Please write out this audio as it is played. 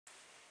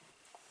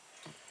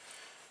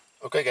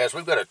Okay guys,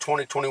 we've got a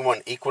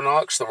 2021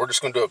 Equinox that we're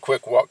just going to do a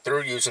quick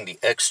walkthrough using the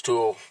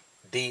Xtool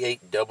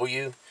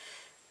D8W.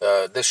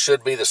 This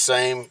should be the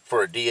same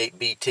for a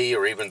D8BT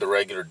or even the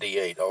regular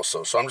D8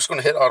 also. So I'm just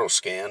going to hit auto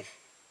scan.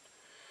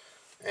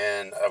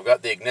 And I've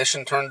got the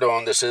ignition turned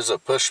on. This is a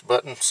push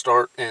button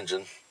start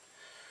engine.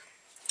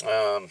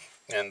 And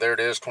there it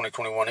is,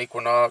 2021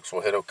 Equinox.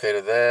 We'll hit OK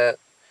to that.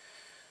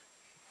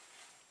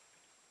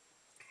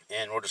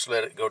 And we'll just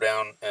let it go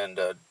down and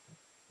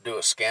do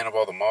a scan of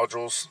all the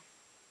modules.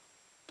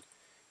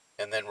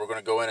 And then we're going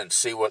to go in and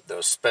see what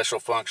the special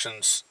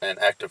functions and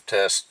active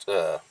test,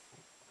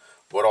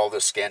 what all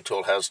this scan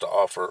tool has to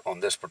offer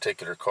on this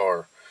particular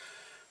car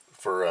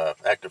for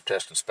active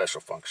test and special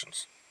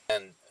functions.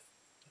 And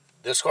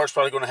this car is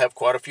probably going to have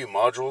quite a few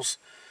modules,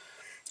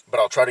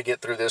 but I'll try to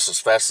get through this as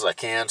fast as I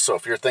can. So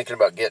if you're thinking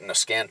about getting a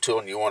scan tool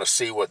and you want to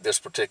see what this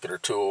particular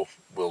tool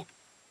will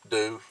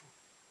do,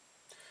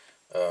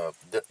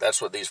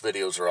 that's what these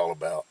videos are all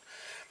about.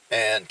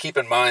 And keep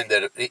in mind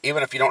that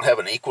even if you don't have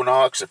an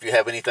Equinox, if you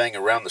have anything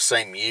around the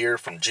same year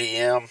from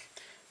GM,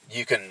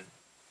 you can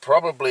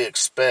probably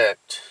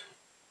expect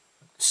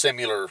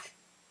similar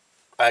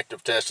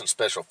active test and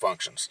special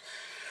functions.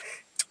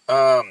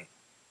 I'll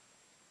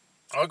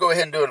go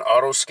ahead and do an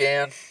auto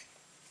scan.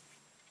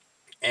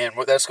 And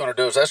what that's going to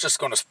do is that's just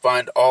going to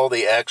find all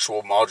the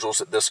actual modules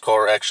that this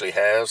car actually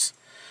has.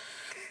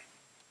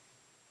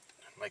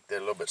 Make that a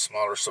little bit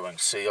smaller so I can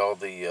see all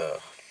the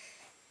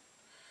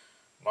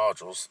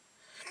modules.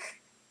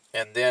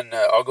 And then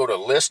I'll go to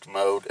list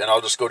mode and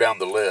I'll just go down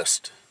the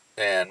list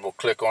and we'll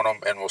click on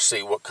them and we'll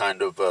see what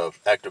kind of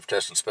active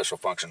test and special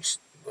functions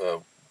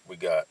we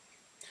got.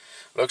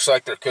 Looks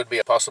like there could be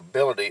a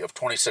possibility of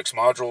 26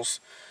 modules.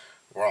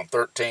 We're on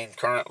 13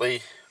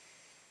 currently,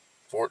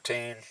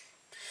 14.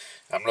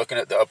 I'm looking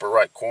at the upper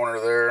right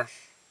corner there.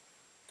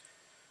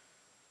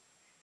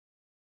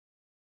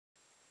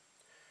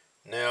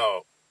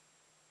 Now,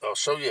 I'll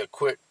show you a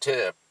quick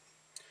tip.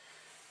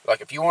 Like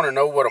if you want to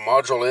know what a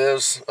module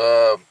is,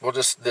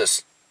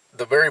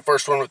 the very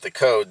first one with the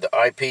code, the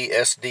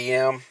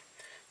IPSDM.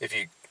 If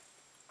you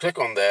click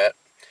on that,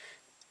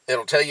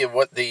 it'll tell you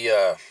what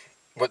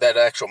that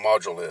actual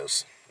module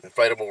is.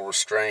 Inflatable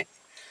restraint.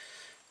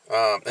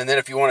 And then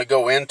if you want to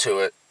go into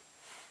it,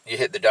 you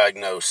hit the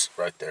diagnose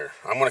right there.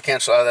 I'm going to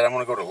cancel out of that. I'm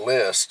going to go to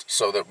list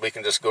so that we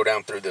can just go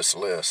down through this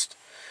list.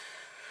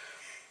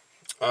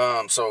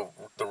 So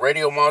the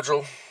radio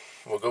module,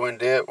 we'll go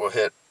into it. We'll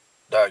hit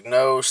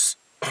diagnose.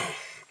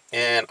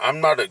 And I'm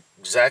not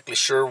exactly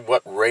sure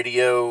what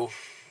radio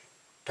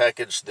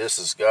package this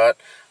has got.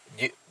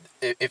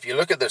 If you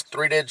look at this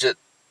three-digit,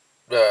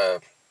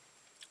 the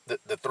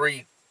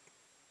 3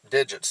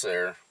 digits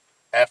there,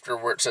 after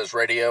where it says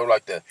radio,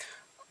 like the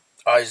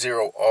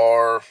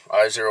I0R,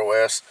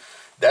 I0S,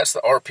 that's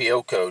the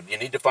RPO code. You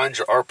need to find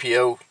your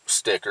RPO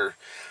sticker.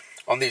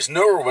 On these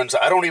newer ones,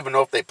 I don't even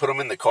know if they put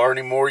them in the car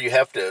anymore. You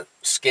have to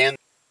scan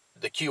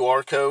the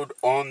QR code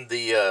on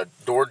the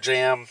door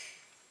jamb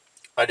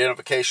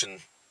identification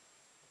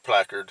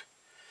placard,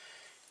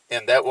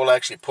 and that will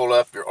actually pull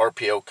up your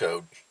RPO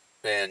code.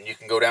 And you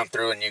can go down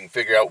through and you can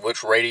figure out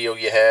which radio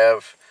you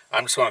have.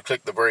 I'm just going to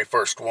click the very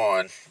first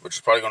one, which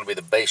is probably going to be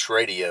the base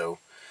radio.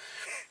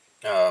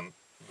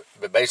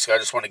 But basically, I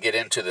just want to get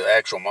into the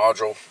actual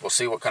module. We'll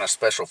see what kind of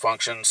special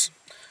functions.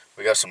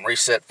 We got some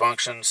reset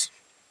functions.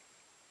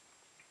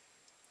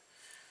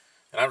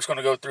 And I'm just going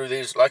to go through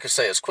these, like I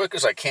say, as quick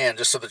as I can,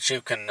 just so that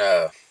you can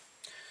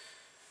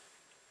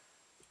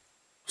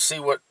see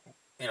what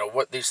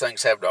these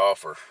things have to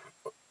offer.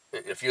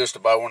 If you was to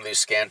buy one of these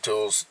scan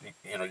tools,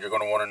 you're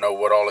going to want to know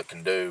what all it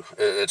can do.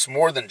 It's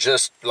more than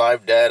just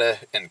live data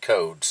and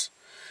codes.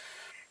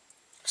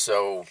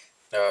 So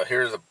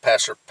here's the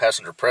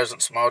passenger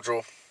presence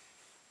module.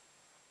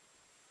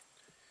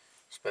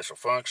 Special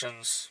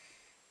functions.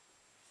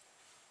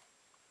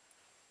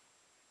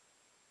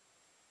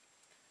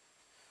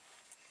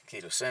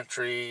 Keyless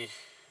entry.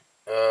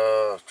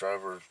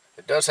 Driver.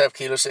 It does have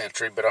keyless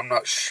entry, but I'm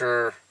not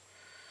sure.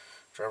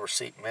 Driver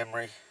seat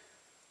memory.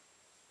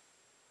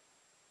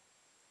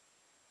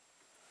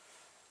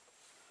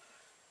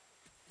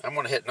 I'm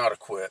going to hit not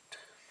equipped.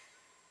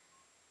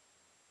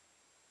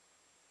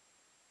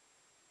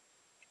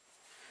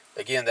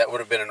 Again, that would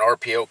have been an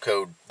RPO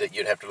code that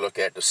you'd have to look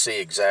at to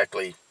see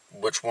exactly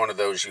which one of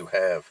those you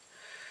have.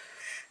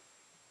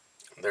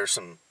 There's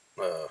some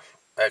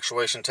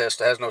actuation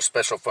test. It has no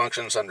special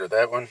functions under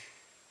that one.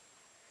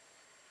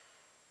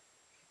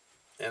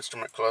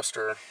 Instrument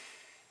cluster.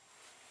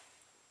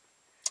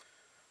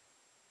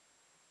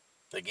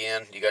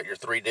 Again, you got your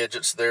 3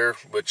 digits there,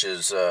 which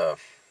is the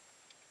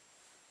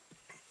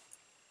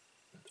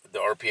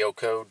RPO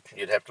code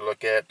you'd have to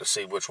look at to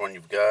see which one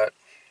you've got.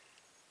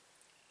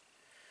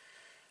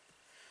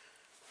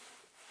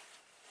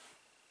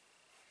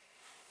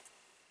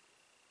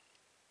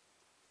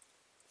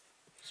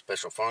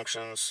 Special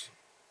functions.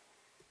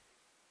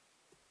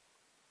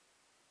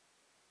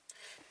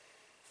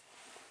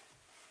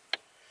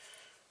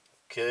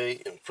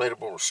 Okay,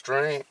 inflatable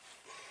restraint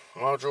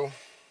module.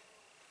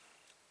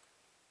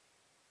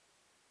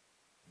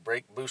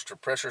 Brake booster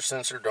pressure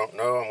sensor, don't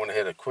know. I'm going to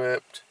hit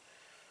equipped.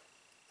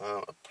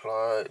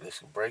 Apply,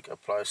 this brake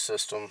apply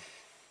system.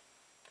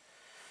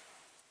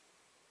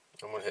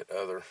 I'm going to hit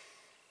other.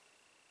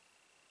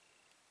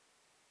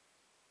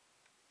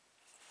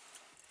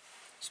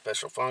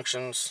 Special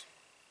functions.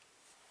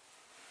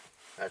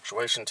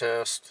 Actuation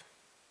test.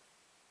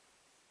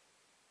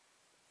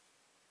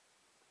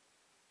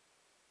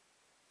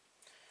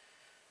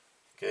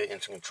 Okay,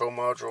 engine control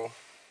module.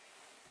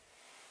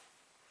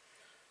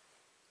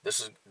 This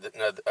is,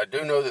 now I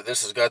do know that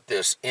this has got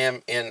this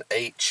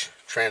MNH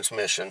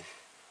transmission.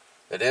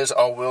 It is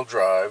all-wheel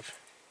drive.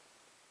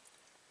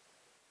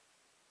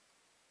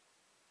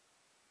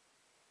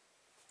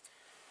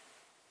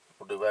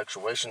 We'll do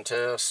actuation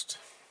test,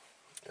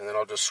 and then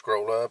I'll just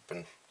scroll up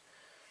and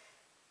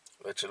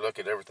let you look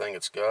at everything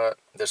it's got.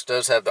 This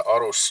does have the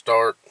auto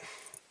start,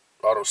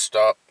 auto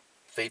stop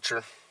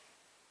feature.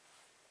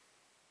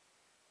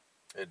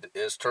 It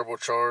is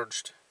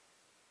turbocharged.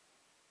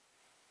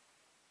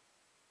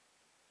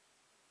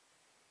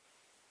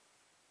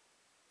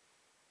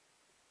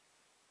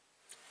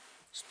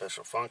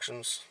 Special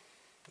functions,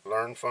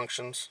 learn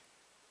functions,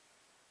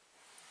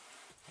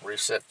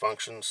 reset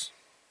functions.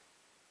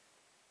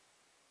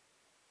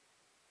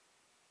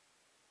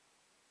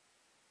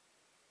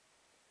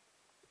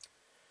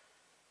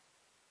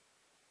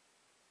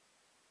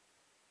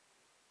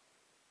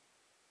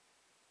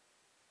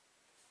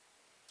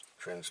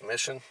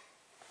 Transmission.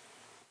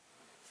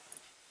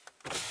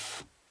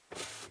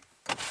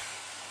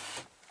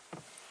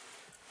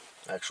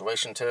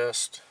 Actuation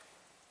test.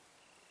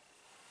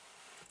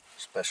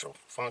 Special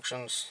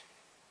functions.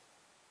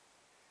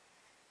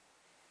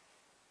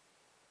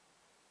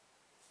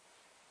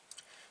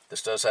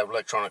 This does have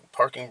electronic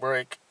parking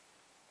brake.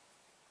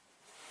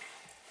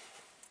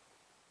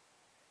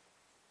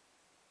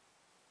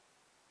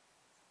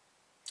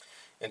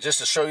 And just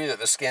to show you that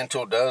the scan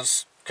tool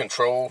does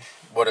control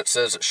what it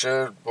says it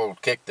should, we'll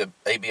kick the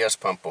ABS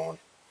pump on.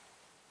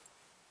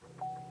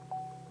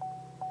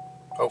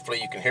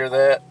 Hopefully you can hear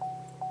that.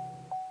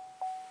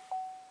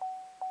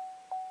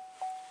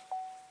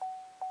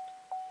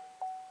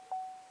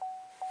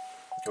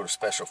 Go to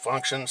special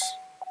functions.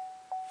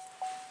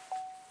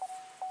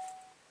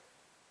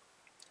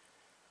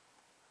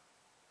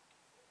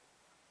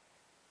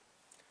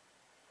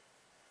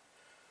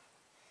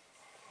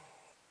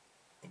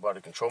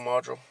 Body control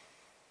module.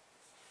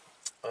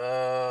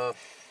 I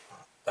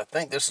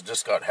think this has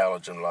just got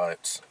halogen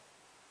lights.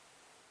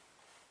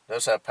 It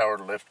does have power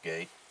lift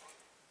gate.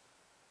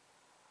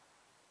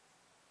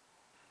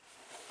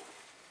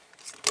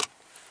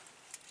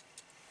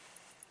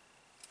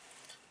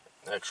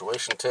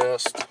 Actuation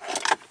test.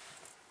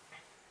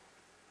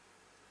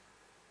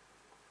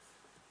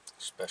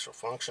 Special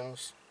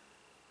functions.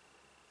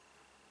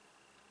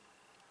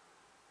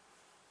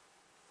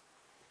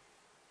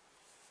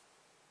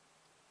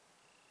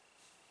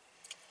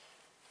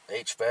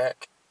 HVAC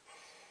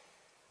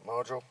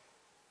module.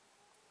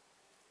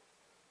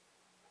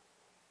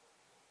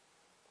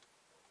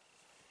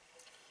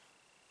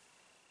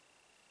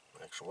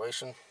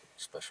 Actuation,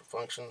 special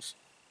functions.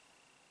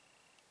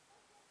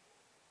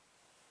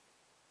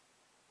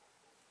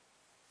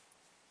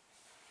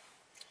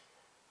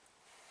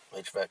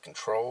 HVAC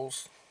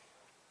controls.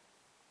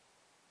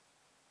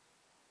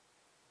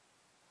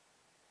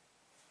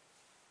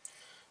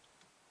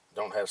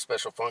 Don't have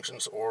special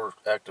functions or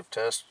active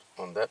test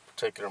on that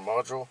particular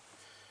module.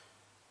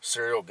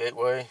 Serial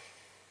gateway.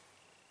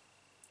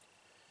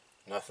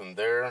 Nothing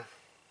there as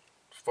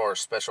far as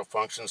special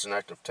functions and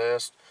active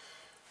test.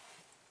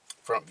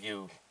 Front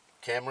view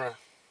camera.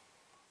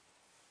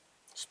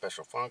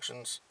 Special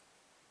functions.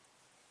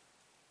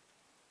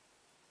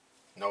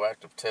 No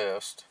active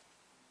test.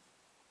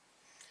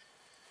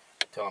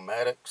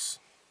 Telematics.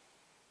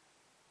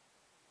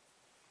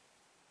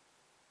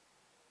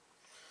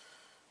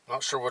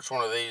 Not sure which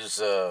one of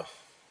these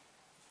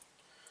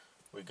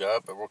we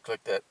got, but we'll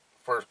click that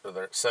first or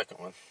that second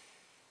one.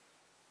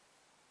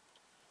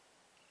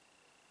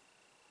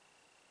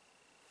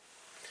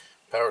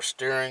 Power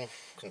steering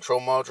control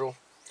module.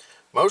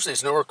 Most of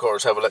these newer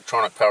cars have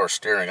electronic power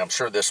steering. I'm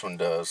sure this one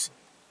does.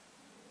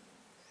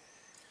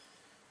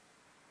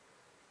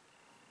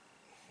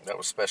 That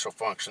was special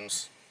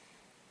functions.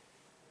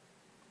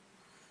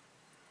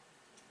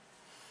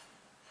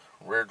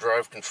 Rear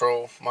drive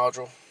control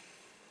module.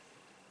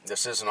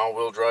 This is an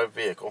all-wheel drive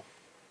vehicle.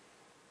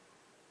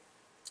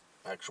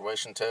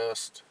 Actuation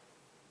test.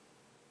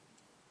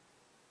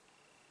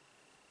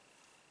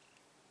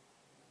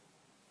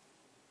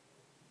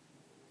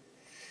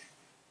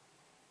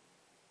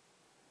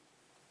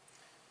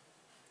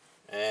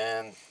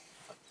 And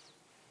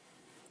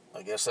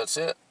I guess that's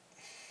it.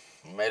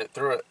 Made it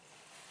through it.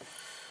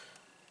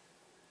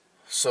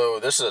 So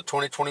this is a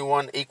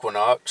 2021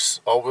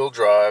 Equinox all-wheel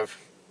drive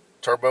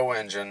turbo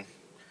engine.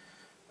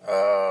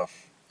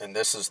 And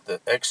this is the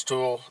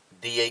Xtool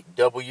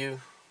D8W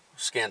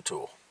scan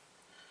tool.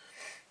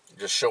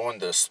 Just showing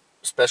the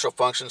special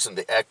functions and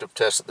the active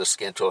tests that this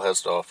scan tool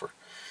has to offer.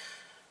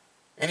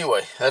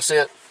 Anyway, that's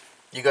it.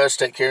 You guys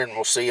take care, and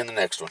we'll see you in the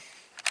next one.